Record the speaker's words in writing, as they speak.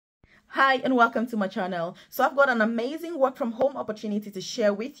Hi and welcome to my channel. So I've got an amazing work from home opportunity to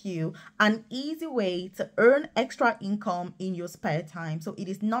share with you, an easy way to earn extra income in your spare time. So it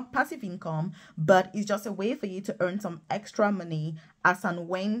is not passive income, but it's just a way for you to earn some extra money as and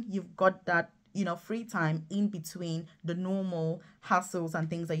when you've got that free time in between the normal hassles and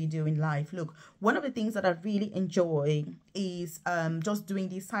things that you do in life. Look, one of the things that I really enjoy is just doing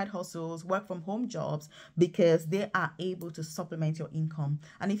these side hustles, work from home jobs, because they are able to supplement your income.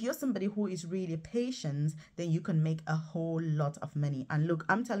 And if you're somebody who is really patient, then you can make a whole lot of money. And look,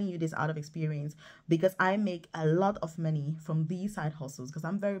 I'm telling you this out of experience because I make a lot of money from these side hustles because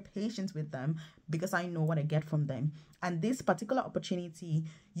I'm very patient with them, because I know what I get from them. And this particular opportunity,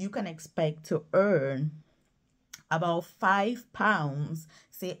 you can expect to earn about £5,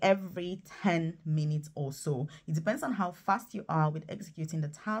 say every 10 minutes or so. It depends on how fast you are with executing the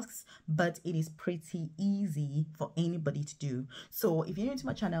tasks, but it is pretty easy for anybody to do. So if you're new to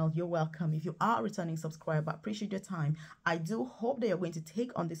my channel, you're welcome. If you are a returning subscriber, I appreciate your time. I do hope that you're going to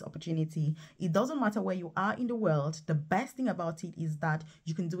take on this opportunity. It doesn't matter where you are in the world. The best thing about it is that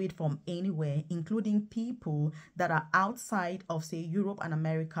you can do it from anywhere, including people that are outside of, say, Europe and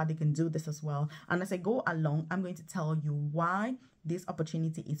America. They can do this as well. And as I go along, I'm going to tell you why this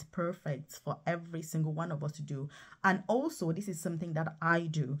opportunity is perfect for every single one of us to do. And also, this is something that I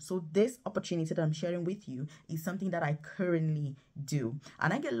do. So this opportunity that I'm sharing with you is something that I currently do.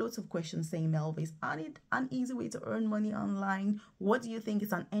 And I get lots of questions saying, Melvis, I need an easy way to earn money online. What do you think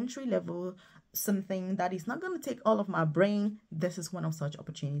is an entry level, something that is not going to take all of my brain? This is one of such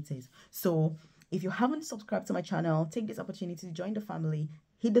opportunities. So if you haven't subscribed to my channel, take this opportunity to join the family.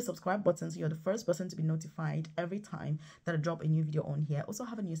 Hit the subscribe button so you're the first person to be notified every time that I drop a new video on here. Also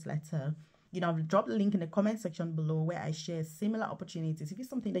have a newsletter. I've dropped the link in the comment section below where I share similar opportunities. If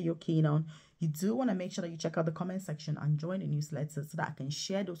it's something that you're keen on, you do want to make sure that you check out the comment section and join the newsletter so that I can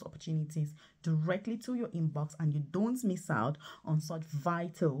share those opportunities directly to your inbox and you don't miss out on such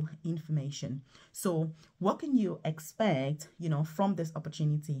vital information. So what can you expect, from this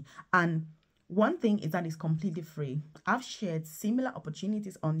opportunity? And one thing is that it's completely free. I've shared similar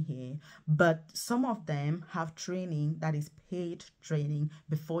opportunities on here, but some of them have training that is paid training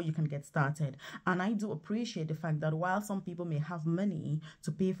before you can get started. And I do appreciate the fact that while some people may have money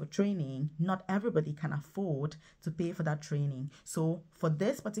to pay for training, not everybody can afford to pay for that training. So for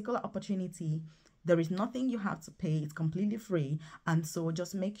this particular opportunity, there is nothing you have to pay. It's completely free. And so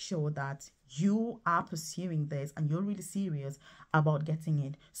just make sure that you are pursuing this and you're really serious about getting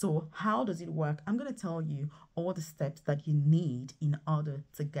it. So how does it work? I'm going to tell you all the steps that you need in order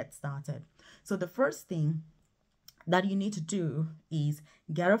to get started. So the first thing that you need to do is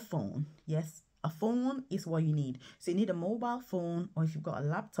get a phone. Yes, a phone is what you need. So you need a mobile phone, or if you've got a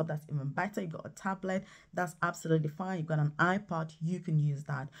laptop, that's even better. You've got a tablet, that's absolutely fine. You've got an iPad, you can use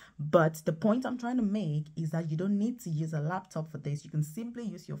that. But the point I'm trying to make is that you don't need to use a laptop for this. You can simply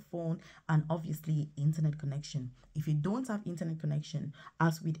use your phone and obviously internet connection. If you don't have internet connection,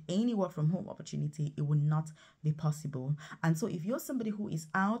 as with any work from home opportunity, it will not be possible. And so if you're somebody who is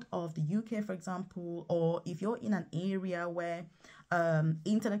out of the UK, for example, or if you're in an area where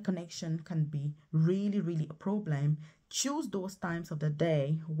internet connection can be really a problem, choose those times of the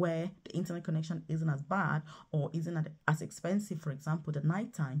day where the internet connection isn't as bad or isn't as expensive. For example, the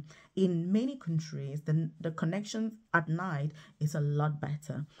nighttime. In many countries, the connection at night is a lot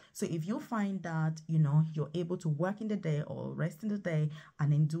better. So if you find that you're able to work in the day or rest in the day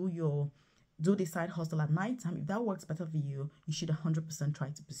and then do the side hustle at nighttime, if that works better for you, you should 100% try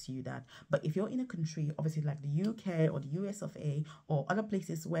to pursue that. But if you're in a country, obviously like the UK or the US of A or other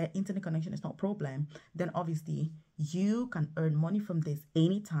places where internet connection is not a problem, then obviously you can earn money from this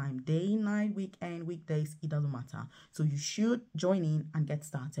anytime, day, night, weekend, weekdays, it doesn't matter. So you should join in and get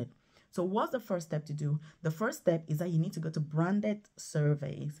started. So what's the first step to do? The first step is that you need to go to branded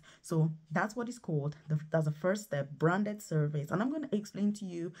surveys. So that's what it's called. That's the first step, branded surveys. And I'm going to explain to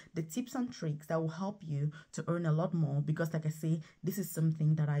you the tips and tricks that will help you to earn a lot more, because like I say, this is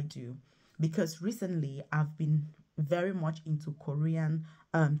something that I do. Because recently I've been very much into Korean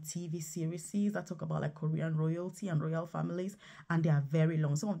TV series that talk about like Korean royalty and royal families, and they are very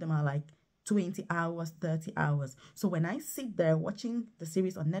long. Some of them are like 20 hours, 30 hours. So when I sit there watching the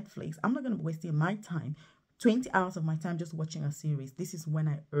series on Netflix, I'm not going to be wasting my time, 20 hours of my time just watching a series. This is when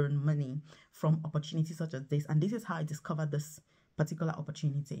I earn money from opportunities such as this. And this is how I discovered this particular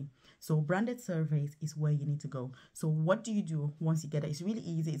opportunity. So branded surveys is where you need to go. So what do you do once you get it? It's really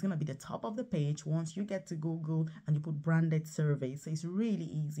easy. It's going to be the top of the page once you get to Google and you put branded surveys. So it's really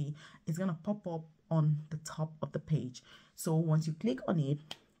easy. It's going to pop up on the top of the page. So once you click on it,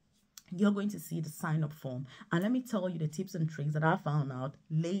 you're going to see the sign up form. And let me tell you the tips and tricks that I found out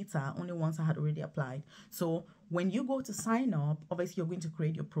later, only once I had already applied. So when you go to sign up, obviously you're going to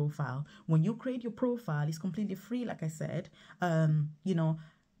create your profile. When you create your profile, it's completely free, like I said. You know,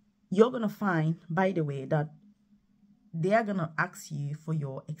 you're gonna find, by the way, that they are gonna ask you for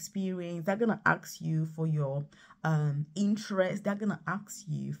your experience. They're gonna ask you for your interest. They're gonna ask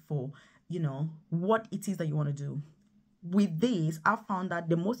you for, you know, what it is that you want to do. With this, I found that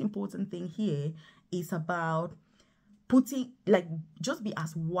the most important thing here is about putting, like, just be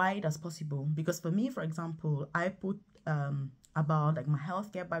as wide as possible. Because for me, for example, I put about like my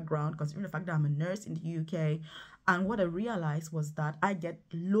healthcare background, considering the fact that I'm a nurse in the UK. And what I realized was that I get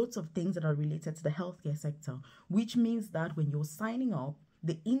loads of things that are related to the healthcare sector, which means that when you're signing up,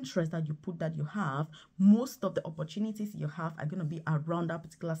 the interest that you put that you have, most of the opportunities you have are going to be around that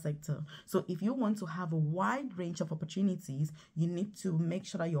particular sector. So if you want to have a wide range of opportunities, you need to make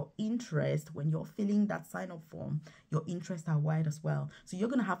sure that your interest, when you're filling that sign-up form, your interests are wide as well. So you're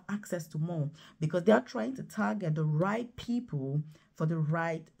going to have access to more, because they are trying to target the right people for the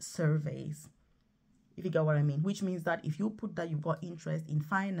right surveys, if you get what I mean. Which means that if you put that you've got interest in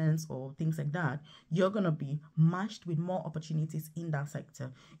finance or things like that, you're going to be matched with more opportunities in that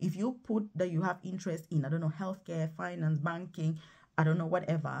sector. If you put that you have interest in, I don't know, healthcare, finance, banking, I don't know,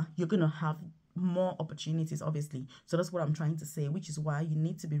 whatever, you're going to have more opportunities, obviously. So that's what I'm trying to say, which is why you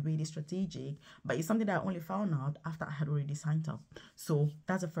need to be really strategic. But it's something that I only found out after I had already signed up. So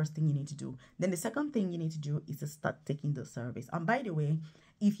that's the first thing you need to do. Then the second thing you need to do is to start taking the surveys. And by the way,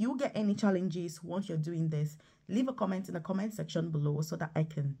 if you get any challenges once you're doing this, leave a comment in the comment section below so that I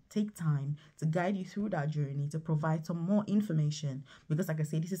can take time to guide you through that journey, to provide some more information. Because like I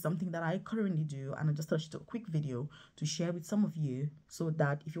said, this is something that I currently do, and I just thought to do a quick video to share with some of you, so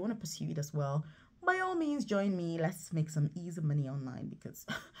that if you want to pursue it as well, by all means join me. Let's make some easy money online, because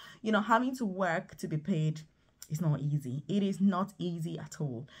you know, having to work to be paid is not easy. It is not easy at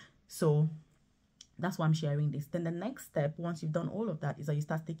all. So that's why I'm sharing this. Then the next step, once you've done all of that, is that you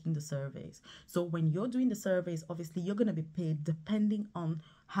start taking the surveys. So when you're doing the surveys, obviously you're going to be paid depending on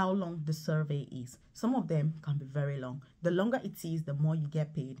how long the survey is. Some of them can be very long. The longer it is, the more you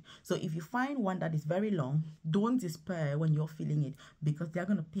get paid. So if you find one that is very long, don't despair when you're filling it, because they're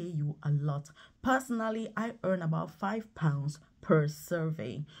going to pay you a lot. Personally, I earn about £5 per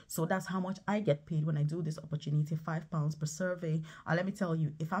survey. So that's how much I get paid when I do this opportunity, £5 per survey. And let me tell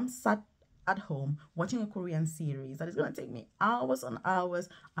you, if I'm sat at home watching a Korean series that is going to take me hours on hours,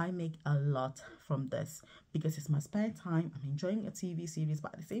 I make a lot from this, because it's my spare time. I'm enjoying a TV series,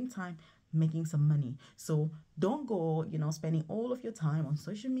 but at the same time making some money. So don't go, you know, spending all of your time on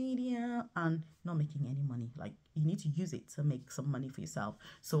social media and not making any money. Like, you need to use it to make some money for yourself.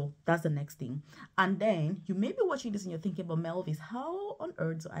 So that's the next thing. And then you may be watching this and you're thinking, but Melvis, how on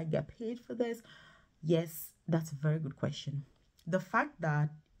earth do I get paid for this? Yes, that's a very good question. The fact that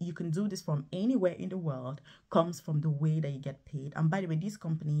you can do this from anywhere in the world comes from the way that you get paid. And by the way, this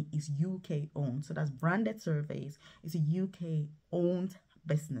company is UK owned. So that's Branded Surveys. It's a UK owned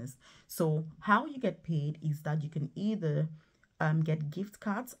business. So how you get paid is that you can either get gift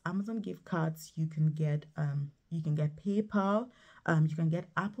cards, Amazon gift cards. You can get PayPal. You can get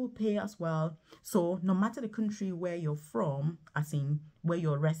Apple Pay as well. So no matter the country where you're from, as in where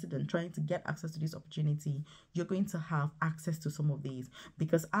you're a resident, trying to get access to this opportunity, you're going to have access to some of these.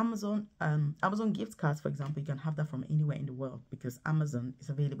 Because Amazon gift cards, for example, you can have that from anywhere in the world, because Amazon is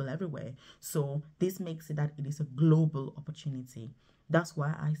available everywhere. So this makes it that it is a global opportunity. That's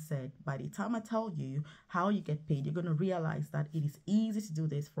why I said, by the time I tell you how you get paid, you're going to realize that it is easy to do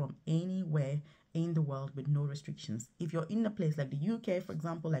this from anywhere in the world with no restrictions. If you're in a place like the UK, for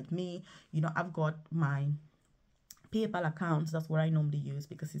example, like me, you know, I've got my PayPal account. That's what I normally use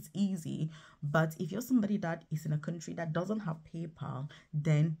because it's easy. But if you're somebody that is in a country that doesn't have PayPal,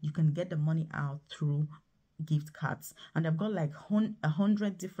 then you can get the money out through gift cards. And I've got like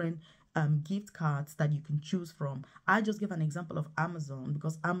 100 different gift cards that you can choose from. I just give an example of Amazon,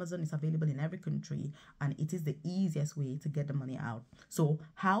 because Amazon is available in every country and it is the easiest way to get the money out. So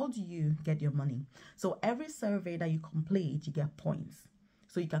how do you get your money? So every survey that you complete, you get points.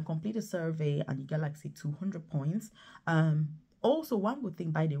 So you can complete a survey and you get, like, say, 200 points. Also, one good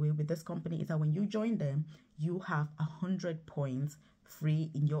thing, by the way, with this company is that when you join them, you have 100 points free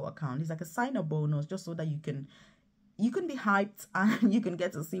in your account. It's like a sign-up bonus, just so that you can be hyped and you can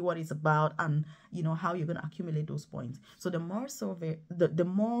get to see what it's about and, you know, how you're going to accumulate those points. So the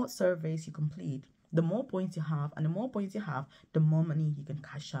more surveys you complete, the more points you have, and the more points you have, the more money you can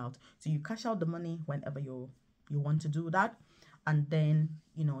cash out. So you cash out the money whenever you want to do that. and then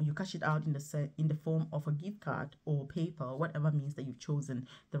you cash it out in the form of a gift card or PayPal, whatever means that you've chosen.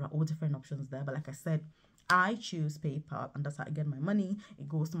 There are all different options there, but like I said, I choose PayPal, and that's how I get my money. It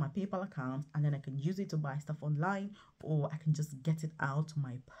goes to my PayPal account, and then I can use it to buy stuff online, or I can just get it out to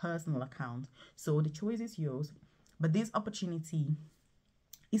my personal account. So the choice is yours. But this opportunity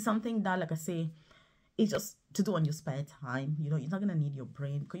is something that, like I say, it's just to do on your spare time. You're not going to need your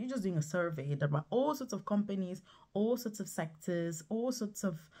brain, because you're just doing a survey. There are all sorts of companies, all sorts of sectors, all sorts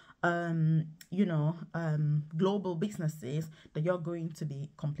of global businesses that you're going to be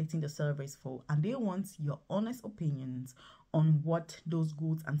completing the surveys for, and they want your honest opinions on what those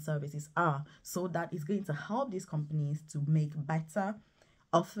goods and services are, so that it's going to help these companies to make better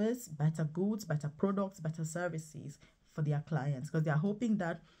offers, better goods, better products, better services for their clients, because they are hoping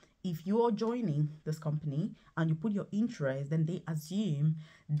that if you are joining this company and you put your interest, then they assume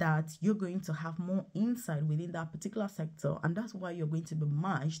that you're going to have more insight within that particular sector, and that's why you're going to be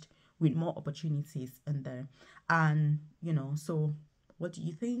matched with more opportunities in there. And so what do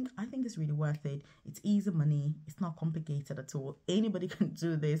you think? I think it's really worth it. It's easy money. It's not complicated at all. Anybody can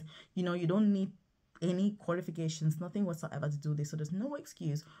do this. You don't need any qualifications, nothing whatsoever to do this. So there's no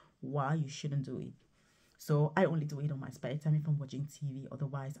excuse why you shouldn't do it. So I only do it on my spare time if I'm watching TV.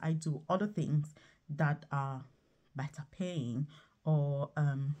 Otherwise, I do other things that are better paying, or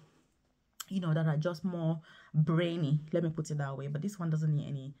that are just more brainy. Let me put it that way. But this one doesn't need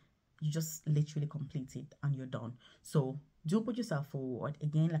any. You just literally complete it and you're done. So do put yourself forward.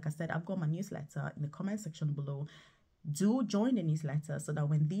 Again, like I said, I've got my newsletter in the comment section below. Do join the newsletter so that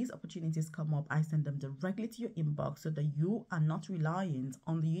when these opportunities come up, I send them directly to your inbox, so that you are not reliant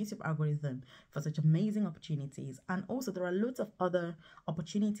on the YouTube algorithm for such amazing opportunities. And also, there are loads of other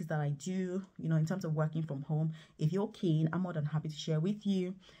opportunities that I do, in terms of working from home. If you're keen, I'm more than happy to share with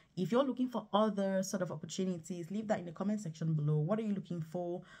you. If you're looking for other sort of opportunities, leave that in the comment section below. What are you looking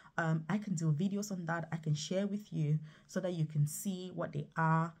for? I can do videos on that. I can share with you so that you can see what they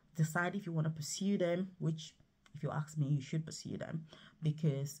are, decide if you want to pursue them, which, if you ask me, you should pursue them,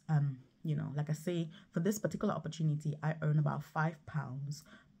 because like I say, for this particular opportunity, I earn about £5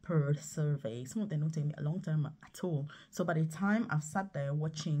 per survey. Some of them don't take me a long time at all. So by the time I've sat there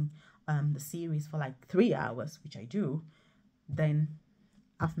watching the series for like 3 hours, which I do, then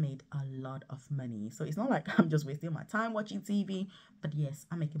I've made a lot of money. So it's not like I'm just wasting my time watching TV, but yes,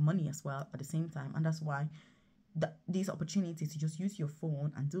 I'm making money as well at the same time. And that's why these opportunities to just use your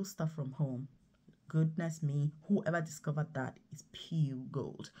phone and do stuff from home, goodness me, whoever discovered that is pure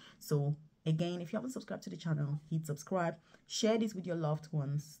gold. So again, if you haven't subscribed to the channel, hit subscribe, share this with your loved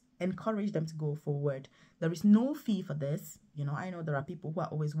ones, encourage them to go forward. There is no fee for this. I know there are people who are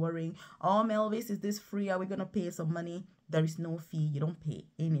always worrying, oh, Melvis, is this free? Are we going to pay some money? There is no fee. You don't pay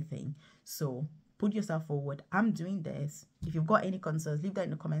anything. So put yourself forward. I'm doing this. If you've got any concerns, leave that in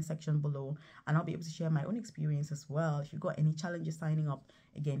the comment section below, and I'll be able to share my own experience as well. If you've got any challenges signing up,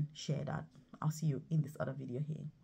 again, share that. I'll see you in this other video here.